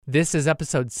This is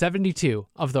episode 72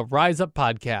 of the Rise Up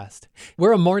Podcast.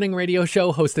 We're a morning radio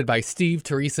show hosted by Steve,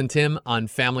 Therese, and Tim on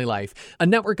Family Life, a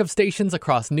network of stations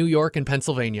across New York and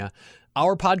Pennsylvania.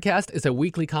 Our podcast is a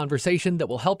weekly conversation that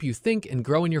will help you think and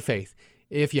grow in your faith.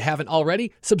 If you haven't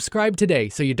already, subscribe today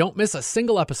so you don't miss a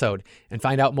single episode, and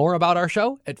find out more about our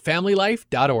show at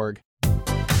familylife.org.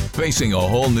 Facing a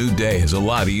whole new day is a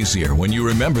lot easier when you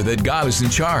remember that God is in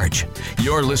charge.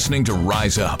 You're listening to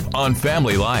Rise Up on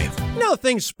Family Life. You know,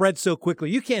 things spread so quickly.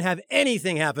 You can't have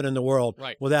anything happen in the world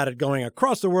without it going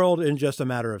across the world in just a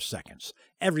matter of seconds.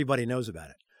 Everybody knows about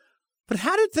it. But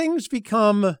how did things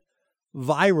become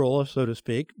viral, so to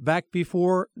speak, back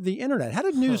before the internet? How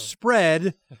did news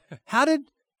spread? How did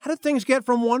things get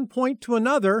from one point to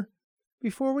another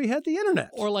before we had the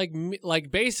internet? Or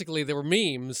like basically there were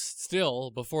memes still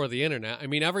before the internet. I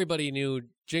mean, everybody knew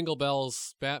Jingle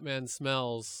Bells, Batman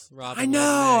Smells, Robin. I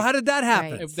know. How did that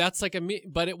happen? Right. That's like a meme,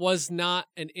 but it was not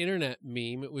an internet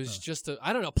meme. It was just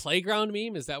a playground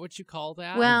meme. Is that what you call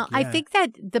that? Well, I think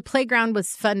that the playground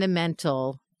was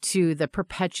fundamental to the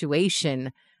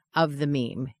perpetuation of the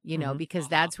meme, you know, because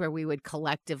that's where we would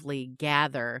collectively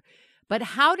gather. But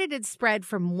how did it spread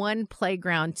from one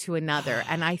playground to another?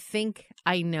 And I think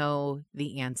I know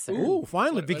the answer. Ooh,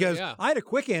 finally, because I had a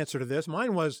quick answer to this.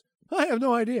 Mine was, I have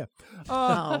no idea.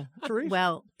 Therese?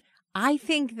 Well, I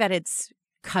think that it's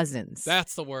cousins.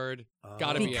 That's the word.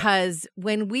 Gotta be it. Because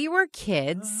when we were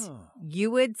kids,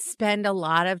 you would spend a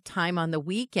lot of time on the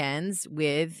weekends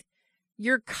with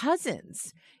your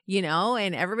cousins, you know,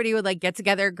 and everybody would like get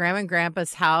together at Grandma and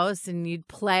Grandpa's house and you'd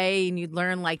play and you'd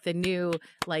learn like the new,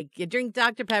 like you drink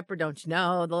Dr. Pepper, don't you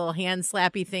know, the little hand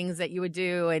slappy things that you would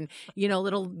do and, you know,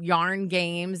 little yarn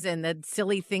games and the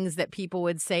silly things that people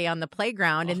would say on the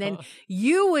playground. And then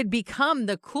you would become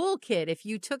the cool kid if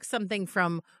you took something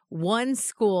from one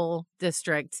school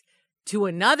district to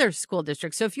another school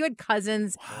district. So if you had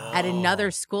cousins at another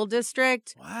school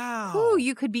district,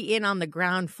 you could be in on the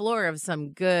ground floor of some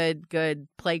good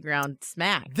playground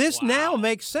smack. This now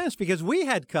makes sense because we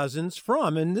had cousins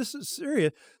from, and this is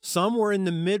serious, some were in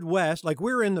the Midwest, like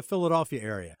we were in the Philadelphia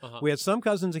area. We had some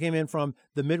cousins that came in from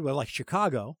the Midwest, like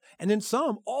Chicago, and then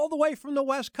some all the way from the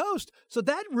West Coast. So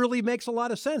that really makes a lot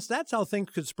of sense. That's how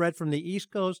things could spread from the East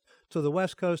Coast to the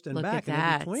West Coast and back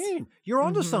and in between. You're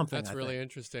onto something. That's really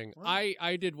interesting.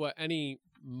 I did what any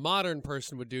modern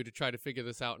person would do to try to figure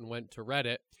this out and went to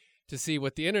Reddit to see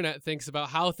what the internet thinks about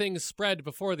how things spread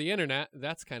before the internet.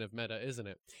 That's kind of meta, isn't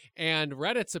it? And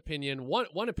Reddit's opinion,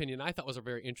 one opinion I thought was a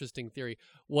very interesting theory,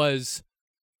 was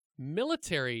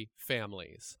military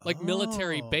families, like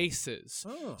military bases.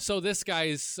 So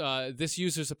this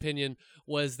user's opinion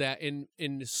was that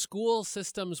in school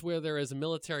systems where there is a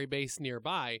military base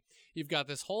nearby, you've got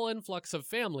this whole influx of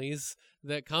families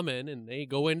that come in and they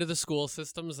go into the school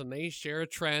systems and they share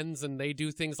trends and they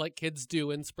do things like kids do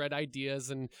and spread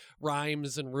ideas and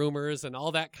rhymes and rumors and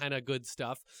all that kind of good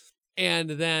stuff.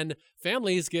 And then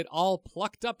families get all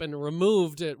plucked up and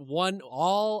removed at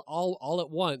all at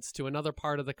once to another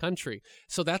part of the country.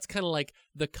 So that's kind of like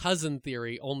the cousin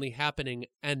theory only happening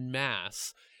en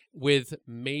masse, with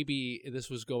maybe this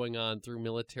was going on through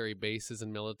military bases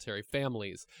and military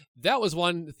families. That was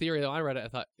one theory that I read. I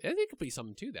thought, I think it could be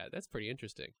something to that. That's pretty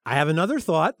interesting. I have another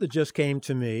thought that just came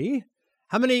to me.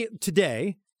 How many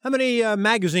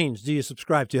magazines do you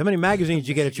subscribe to? How many magazines do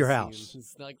you get at your house?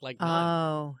 It's like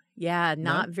none.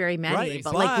 Not very many. Right,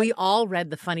 but like we all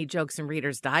read the funny jokes in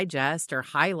Reader's Digest or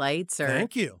highlights. Or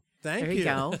Thank you. There you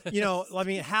go. You know, I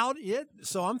mean,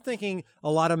 so I'm thinking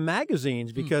a lot of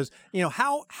magazines because, you know,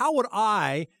 how would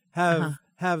I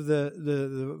have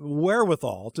the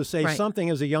wherewithal to say something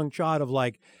as a young child of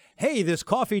like, hey, this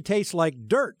coffee tastes like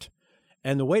dirt.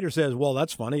 And the waiter says, well,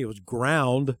 that's funny. It was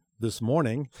ground this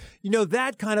morning. You know,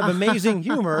 that kind of amazing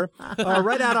humor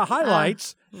right out of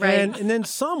highlights. Right. And then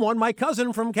someone, my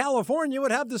cousin from California,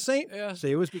 would have the same.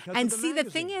 See, it was because and of the see, magazine.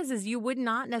 the thing is you would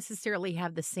not necessarily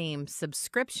have the same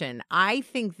subscription. I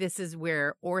think this is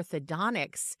where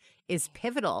orthodontics is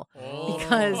pivotal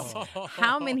because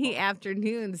how many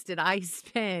afternoons did I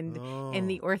spend in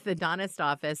the orthodontist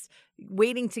office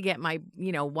waiting to get my,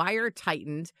 wire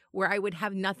tightened where I would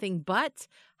have nothing but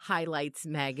Highlights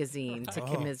magazine to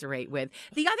commiserate with.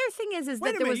 The other thing is Wait that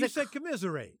a there minute, was you said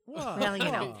commiserate.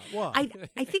 Whoa. Well, I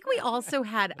think we also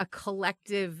had a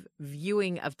collective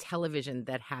viewing of television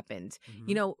that happened.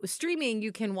 Mm-hmm. Streaming,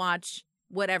 you can watch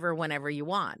whatever, whenever you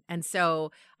want. And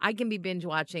so I can be binge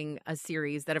watching a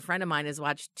series that a friend of mine has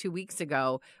watched 2 weeks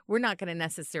ago. We're not going to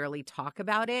necessarily talk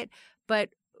about it, but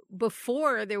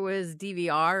before there was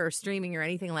DVR or streaming or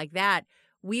anything like that,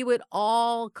 we would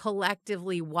all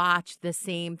collectively watch the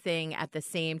same thing at the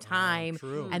same time.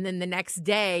 True. And then the next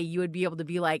day you would be able to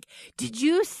be like, did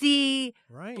you see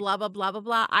blah, blah, blah, blah,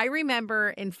 blah. I remember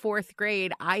in 4th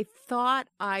grade, I thought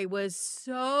I was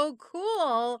so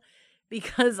cool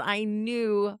because I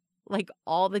knew like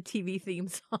all the TV theme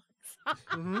songs.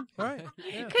 Right.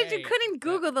 Because you couldn't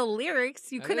Google the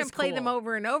lyrics. You couldn't play them cool.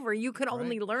 over and over. You could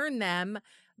only learn them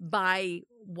by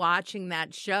watching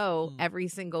that show every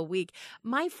single week.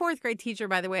 My 4th grade teacher,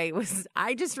 by the way,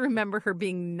 I just remember her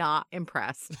being not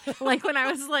impressed. Like when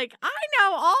I was like, I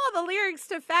know all the lyrics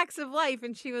to Facts of Life.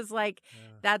 And she was like,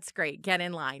 that's great. Get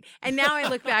in line. And now I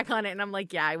look back on it and I'm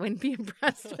like, yeah, I wouldn't be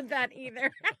impressed with that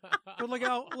either. But look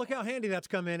how handy that's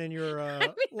come in your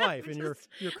life, in your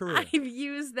career. I've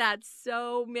used that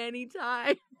so many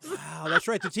times. Wow, that's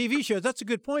right. The TV shows, that's a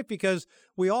good point, because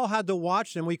we all had to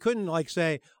watch them. We couldn't like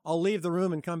say, I'll leave the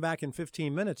room and come back in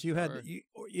 15 minutes. You had,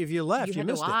 if you left, you had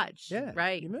missed to watch. it. Yeah,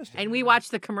 right. You missed it. And we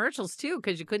watched the commercials too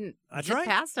because you couldn't zip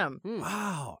past them.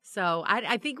 Wow. So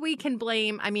I think we can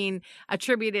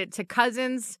attribute it to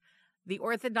Cousins, the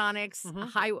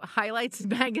Orthodontics, Highlights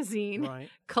magazine,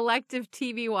 collective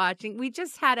TV watching. We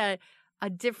just had a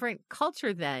different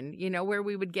culture then, where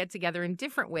we would get together in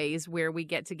different ways, where we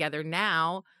get together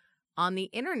now on the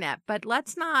internet. But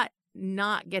let's not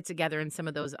get together in some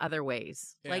of those other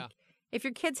ways. Yeah. Like if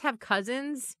your kids have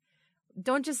cousins,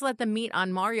 don't just let them meet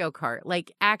on Mario Kart.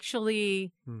 Like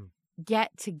actually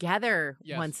get together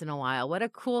once in a while. What a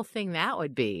cool thing that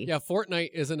would be. Yeah,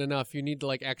 Fortnite isn't enough. You need to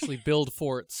like actually build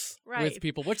forts with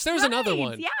people, which there's another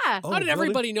one. Yeah. How did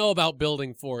everybody know about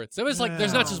building forts? It was like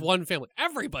there's not just one family.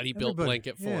 Everybody built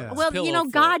blanket forts. Well, pillow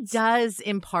God forts. does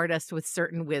impart us with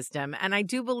certain wisdom, and I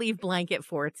do believe blanket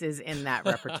forts is in that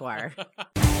repertoire.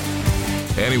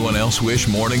 Anyone else wish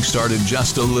morning started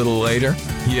just a little later?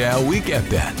 Yeah, we get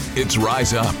that. It's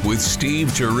Rise Up with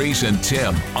Steve, Therese, and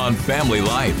Tim on Family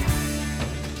Life.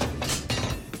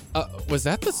 Was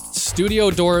that the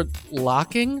studio door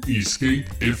locking? Escape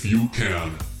if you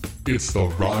can. It's the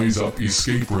Rise Up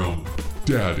Escape Room,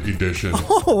 Dad Edition.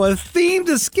 Oh, a themed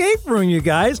escape room, you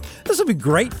guys. This will be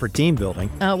great for team building.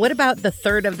 What about the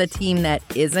third of the team that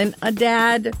isn't a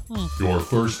dad? Your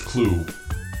first clue.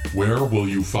 Where will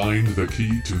you find the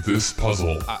key to this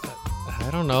puzzle? I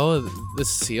don't know. The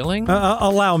ceiling?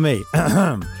 Allow me.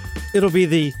 It'll be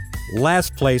the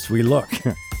last place we look.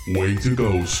 Way to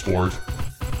go, sport.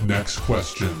 Next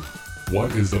question.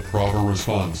 What is the proper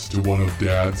response to one of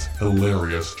Dad's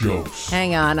hilarious jokes?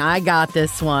 Hang on, I got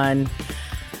this one.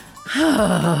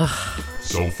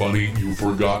 So funny you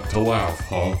forgot to laugh,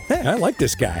 huh? Hey, I like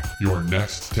this guy. Your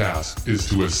next task is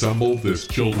to assemble this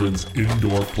children's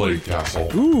indoor play castle.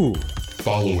 Ooh.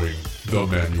 Following the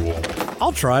manual.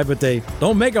 I'll try, but they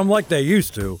don't make them like they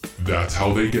used to. That's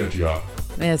how they get ya.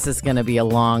 This is going to be a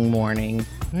long morning.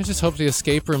 I just hope the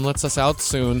escape room lets us out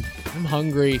soon. I'm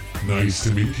hungry. Nice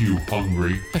to meet you,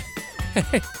 hungry.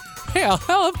 Hey, I'll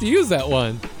have to use that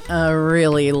one. A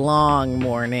really long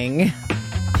morning.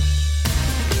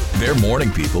 They're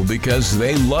morning people because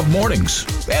they love mornings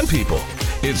and people.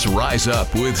 It's Rise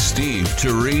Up with Steve,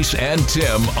 Therese, and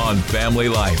Tim on Family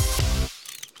Life.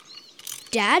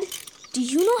 Dad, do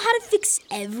you know how to fix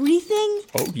everything?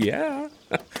 Oh, yeah.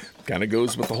 Kind of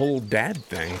goes with the whole dad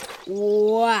thing.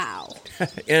 Wow.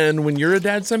 And when you're a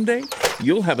dad someday,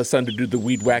 you'll have a son to do the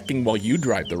weed whacking while you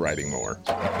drive the riding mower.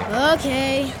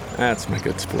 Okay. That's my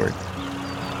good sport.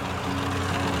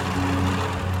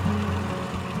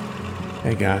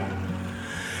 Hey, God.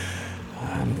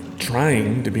 I'm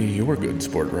trying to be your good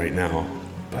sport right now,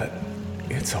 but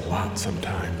it's a lot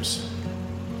sometimes.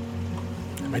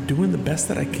 Am I doing the best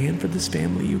that I can for this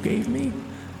family you gave me?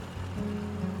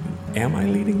 Am I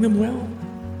leading them well?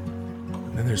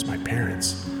 And then there's my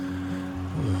parents.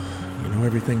 You know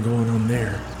everything going on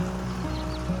there.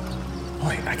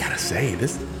 Boy, I gotta say,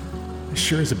 this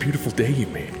sure is a beautiful day you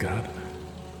made, God.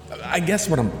 I guess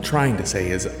what I'm trying to say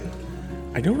is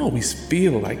I don't always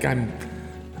feel like I'm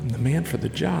the man for the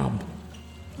job,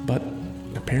 but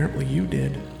apparently you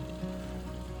did.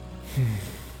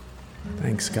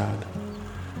 Thanks, God,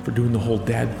 for doing the whole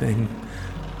dad thing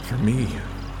for me.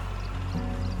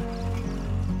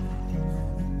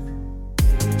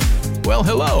 Well,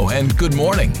 hello and good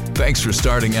morning. Thanks for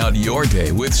starting out your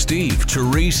day with Steve,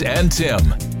 Therese, and Tim.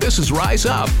 This is Rise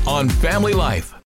Up on Family Life.